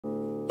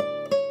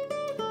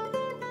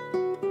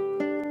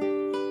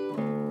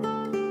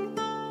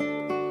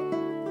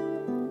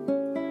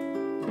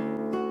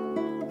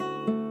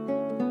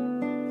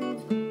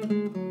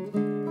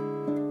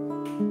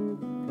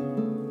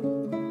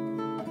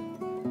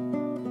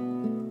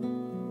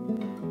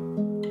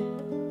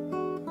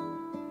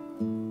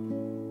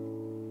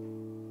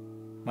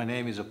My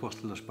name is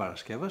Apostolos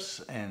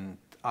Paraskevas, and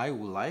I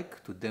would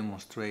like to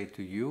demonstrate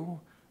to you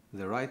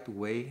the right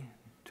way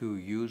to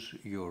use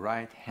your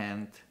right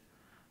hand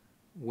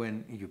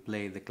when you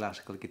play the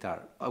classical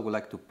guitar. I would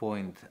like to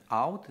point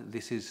out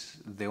this is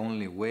the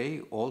only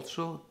way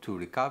also to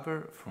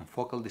recover from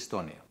focal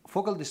dystonia.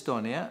 Focal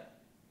dystonia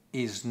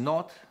is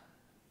not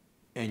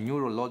a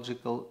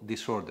neurological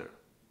disorder.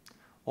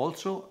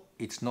 Also,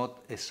 it's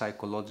not a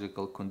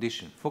psychological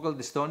condition. Focal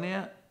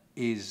dystonia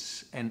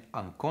is an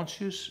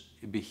unconscious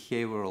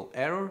behavioral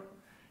error,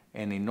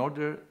 and in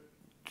order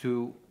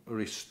to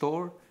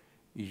restore,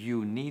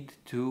 you need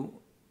to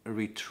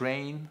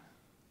retrain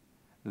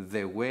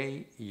the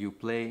way you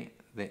play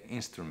the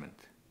instrument.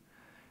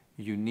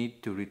 You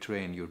need to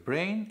retrain your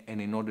brain, and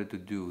in order to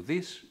do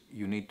this,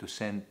 you need to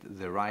send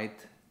the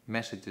right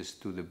messages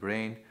to the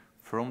brain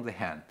from the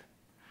hand.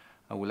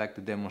 I would like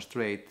to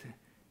demonstrate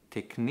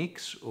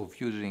techniques of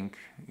using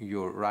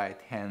your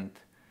right hand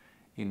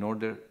in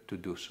order to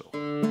do so.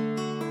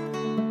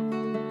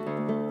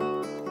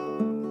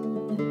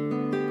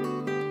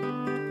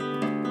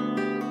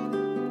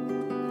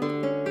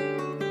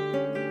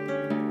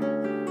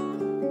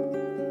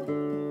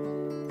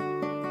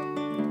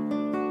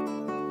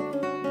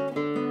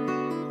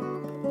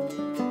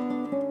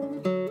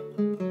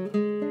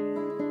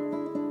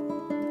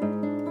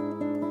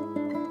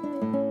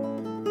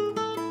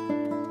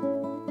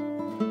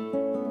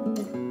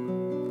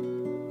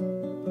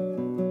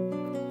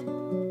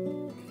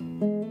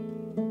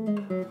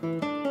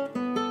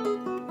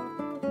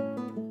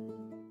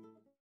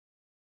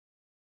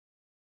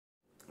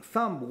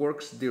 Thumb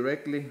works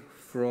directly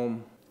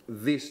from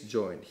this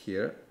joint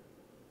here,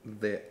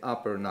 the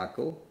upper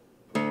knuckle,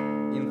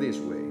 in this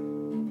way.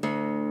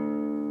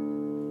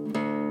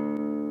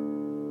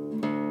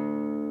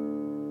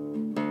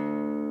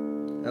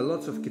 And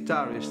lots of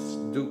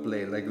guitarists do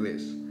play like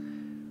this.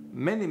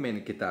 Many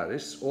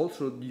guitarists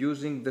also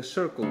using the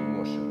circle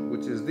motion,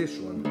 which is this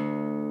one.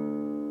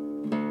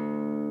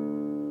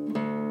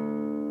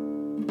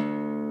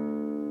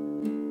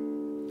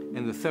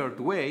 And the third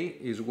way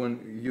is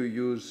when you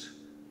use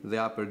the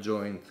upper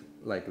joint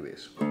like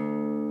this.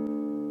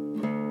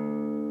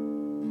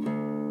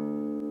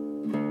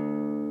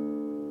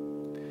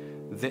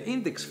 The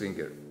index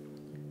finger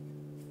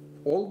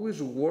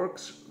always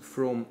works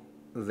from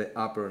the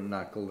upper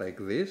knuckle like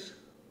this.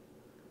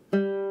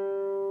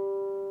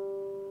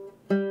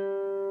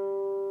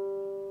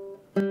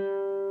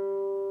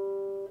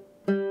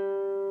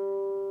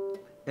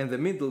 And the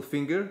middle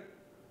finger,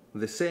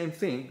 the same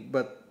thing,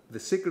 but the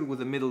secret with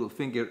the middle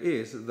finger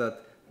is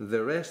that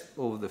the rest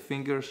of the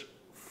fingers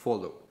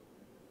follow.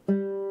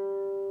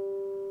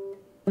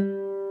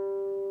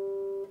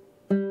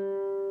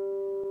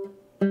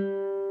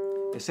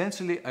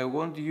 Essentially, I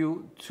want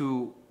you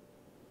to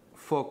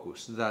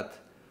focus that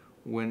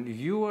when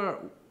you are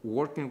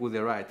working with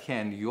the right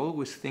hand, you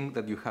always think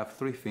that you have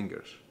three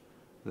fingers: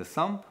 the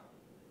thumb,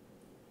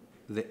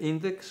 the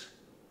index,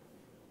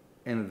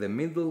 and the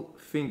middle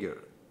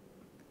finger.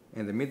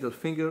 And the middle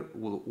finger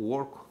will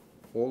work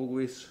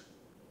always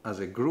as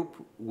a group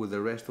with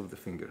the rest of the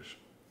fingers.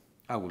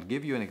 I will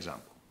give you an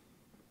example.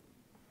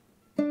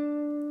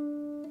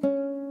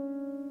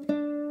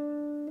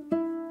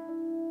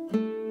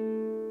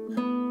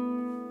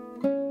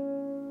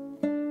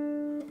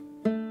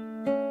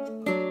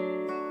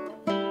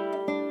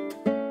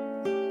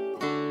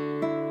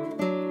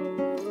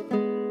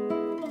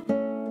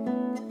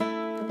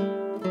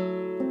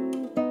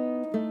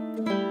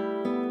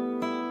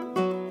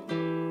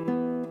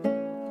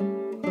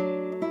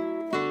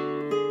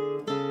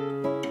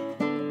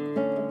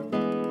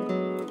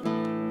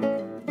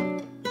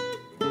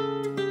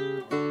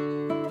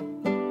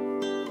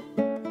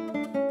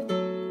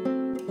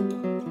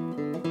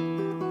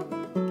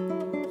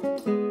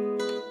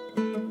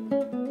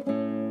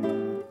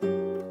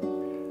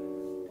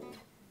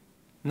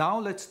 Now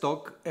let's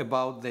talk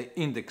about the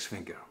index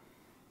finger.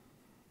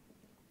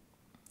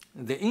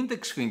 The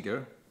index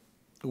finger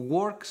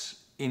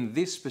works in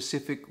this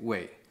specific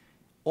way.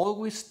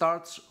 Always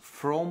starts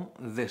from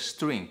the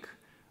string.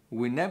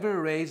 We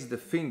never raise the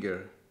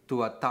finger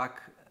to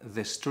attack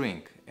the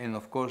string, and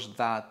of course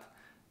that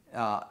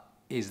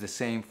is the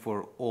same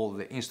for all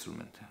the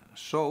instrument.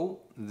 So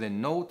the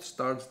note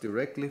starts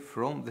directly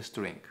from the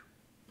string.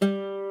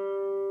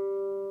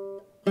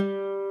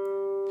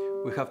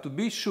 We have to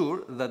be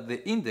sure that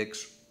the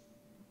index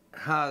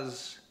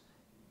has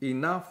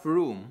enough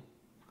room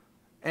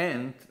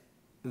and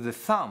the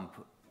thumb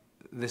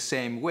the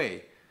same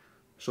way.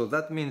 So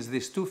that means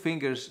these two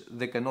fingers,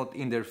 they cannot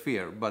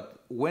interfere.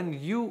 But when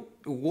you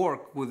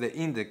work with the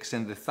index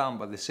and the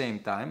thumb at the same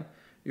time,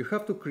 you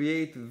have to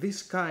create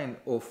this kind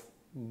of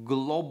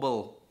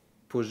global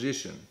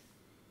position.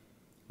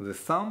 The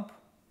thumb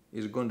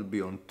is going to be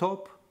on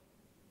top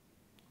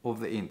of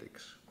the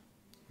index,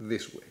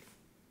 this way.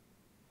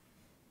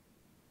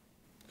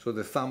 So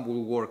the thumb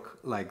will work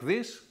like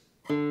this,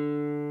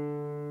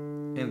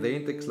 and the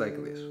index like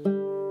this.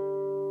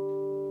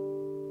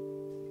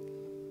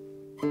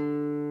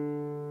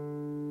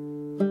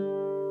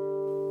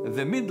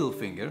 The middle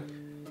finger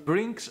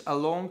brings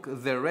along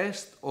the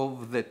rest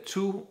of the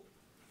two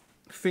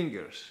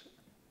fingers,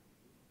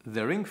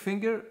 the ring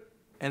finger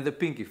and the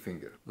pinky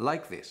finger,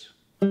 like this.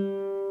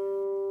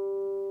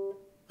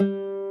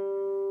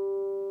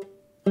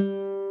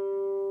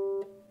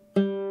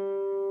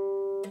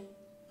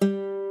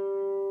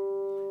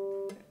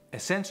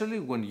 Essentially,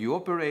 when you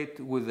operate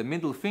with the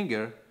middle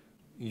finger,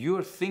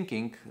 you're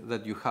thinking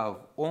that you have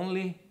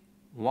only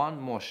one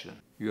motion.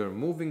 You're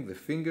moving the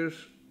fingers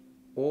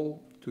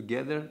all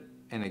together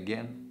and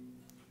again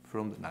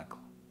from the knuckle.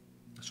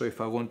 So if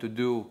I want to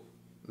do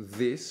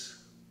this,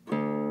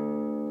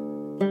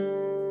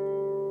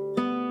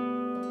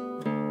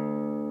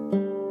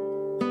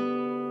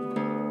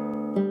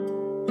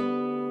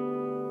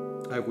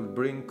 I will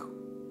bring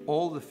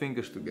all the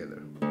fingers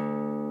together.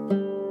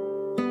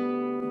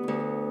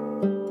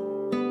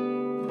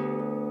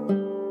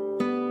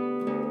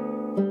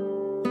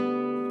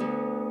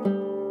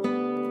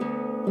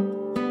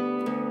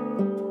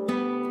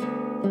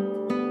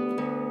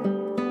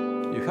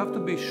 You have to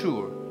be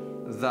sure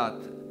that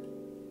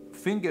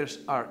fingers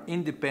are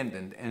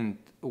independent, and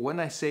when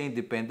I say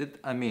independent,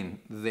 I mean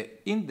the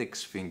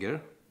index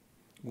finger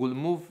will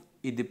move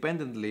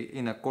independently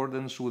in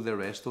accordance with the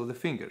rest of the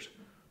fingers.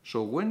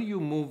 So when you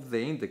move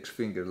the index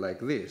finger like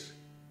this,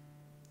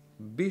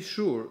 be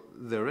sure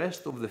the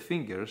rest of the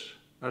fingers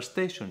are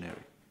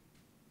stationary.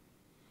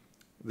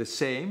 The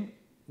same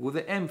with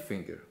the M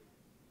finger.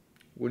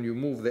 When you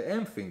move the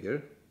M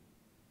finger,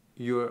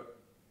 you're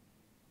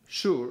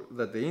sure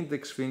that the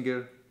index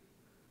finger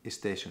is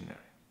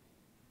stationary.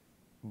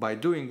 By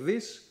doing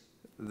this,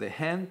 the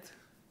hand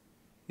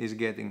is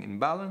getting in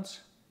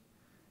balance,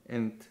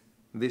 and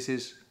this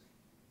is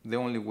the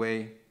only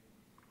way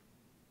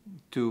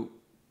to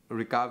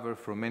recover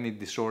from any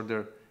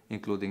disorder,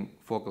 including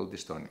focal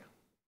dystonia.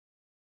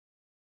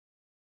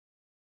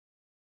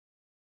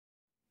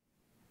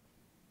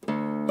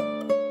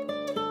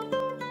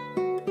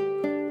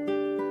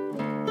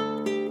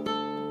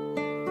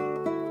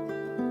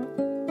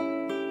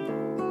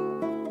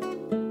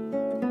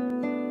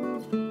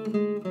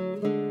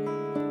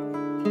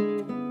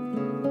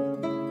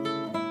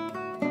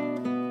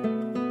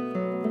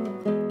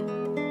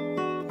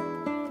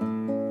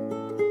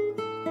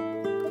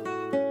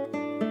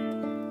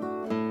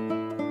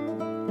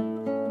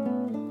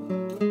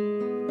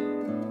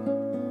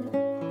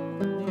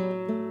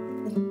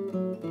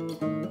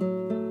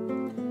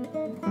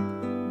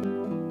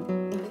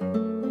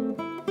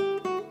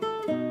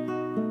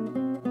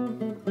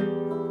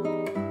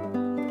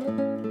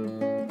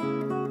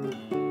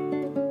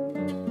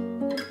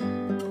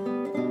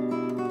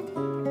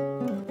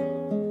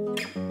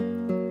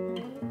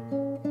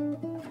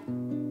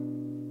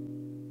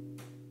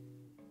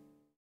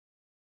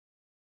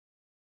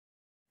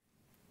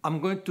 I'm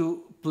going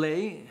to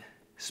play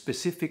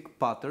specific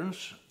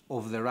patterns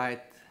of the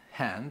right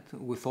hand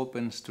with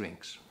open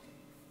strings.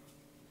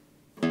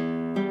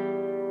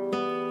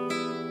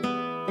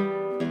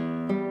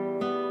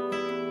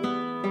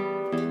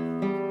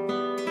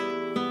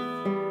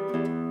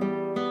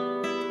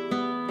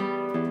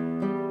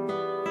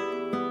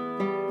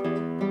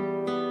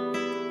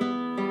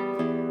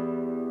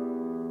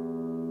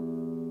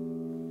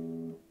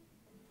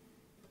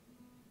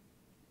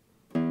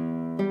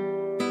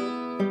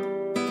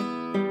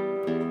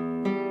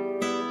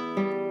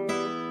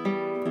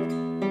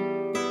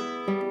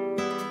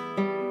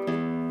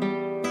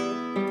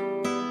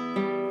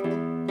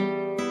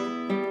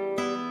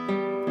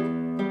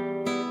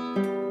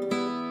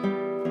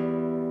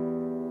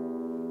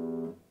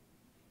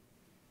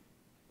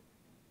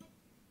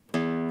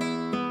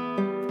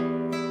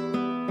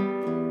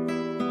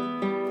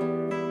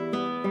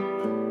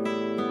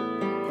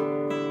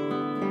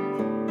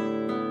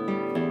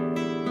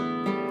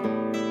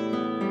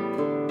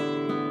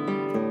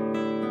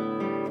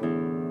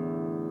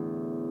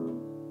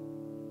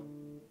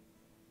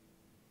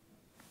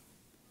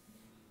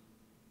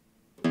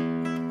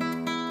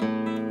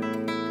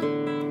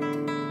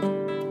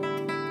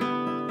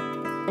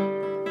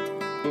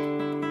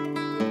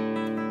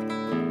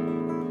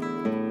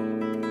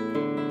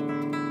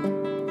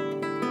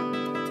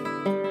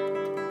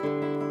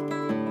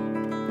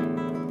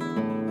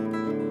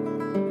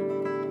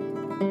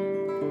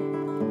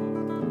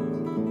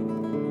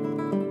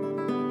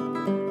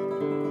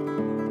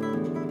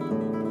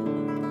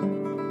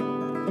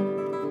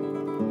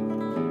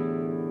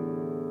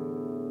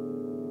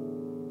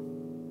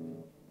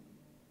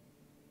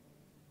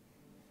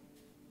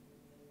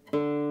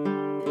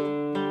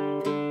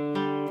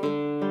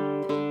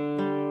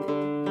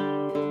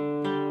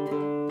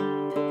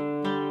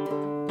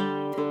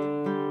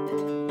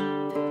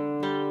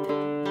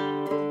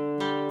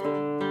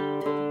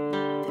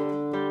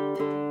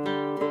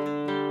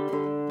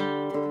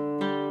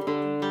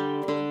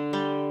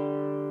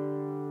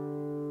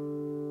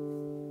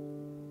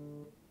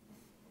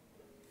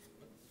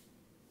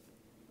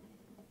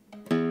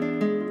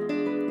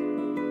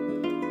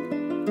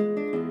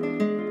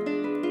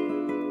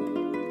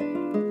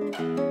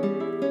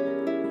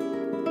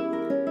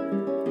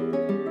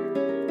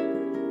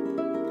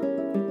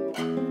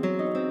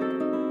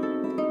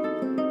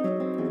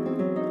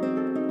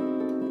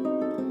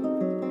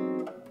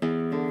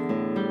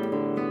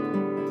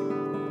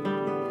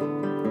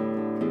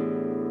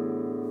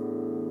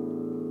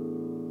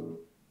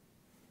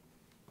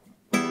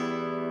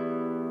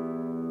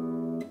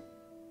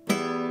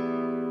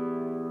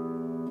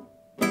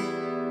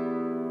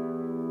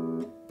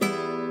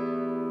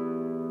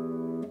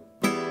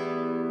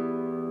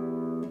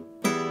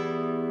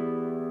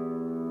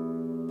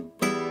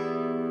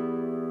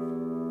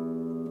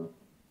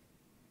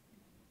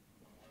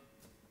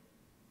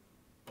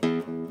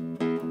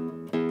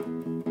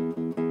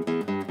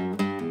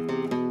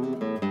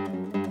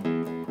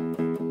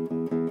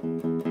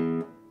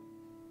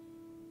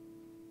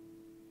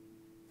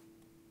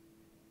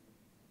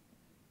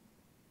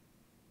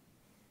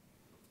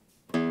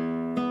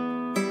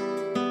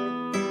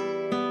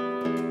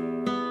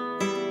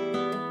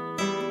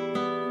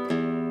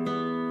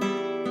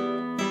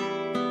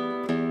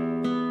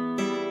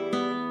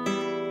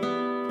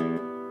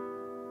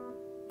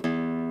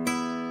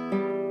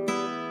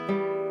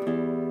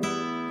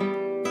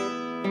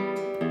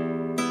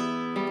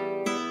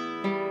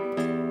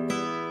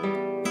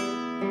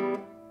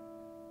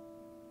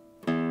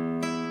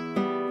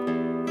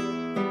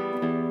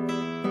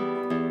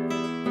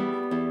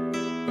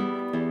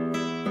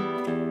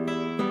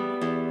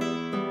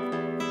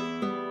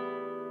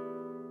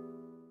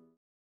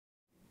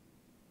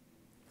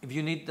 if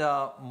you need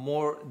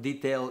more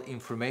detailed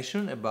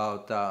information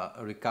about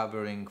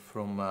recovering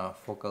from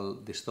focal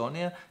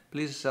dystonia,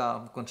 please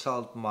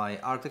consult my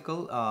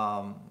article,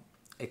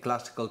 A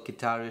Classical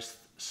Guitarist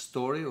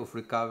Story of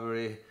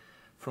Recovery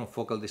from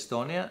Focal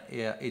Dystonia.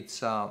 Yeah,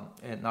 it's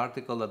an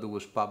article that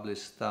was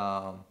published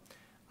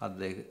at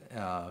the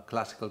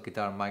Classical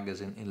Guitar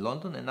magazine in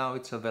London, and now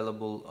it's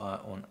available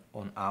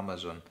on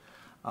Amazon.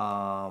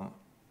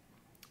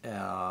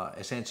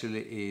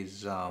 Essentially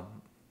is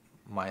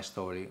my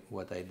story,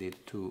 what I did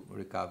to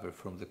recover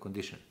from the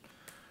condition.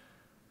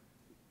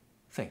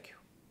 Thank you.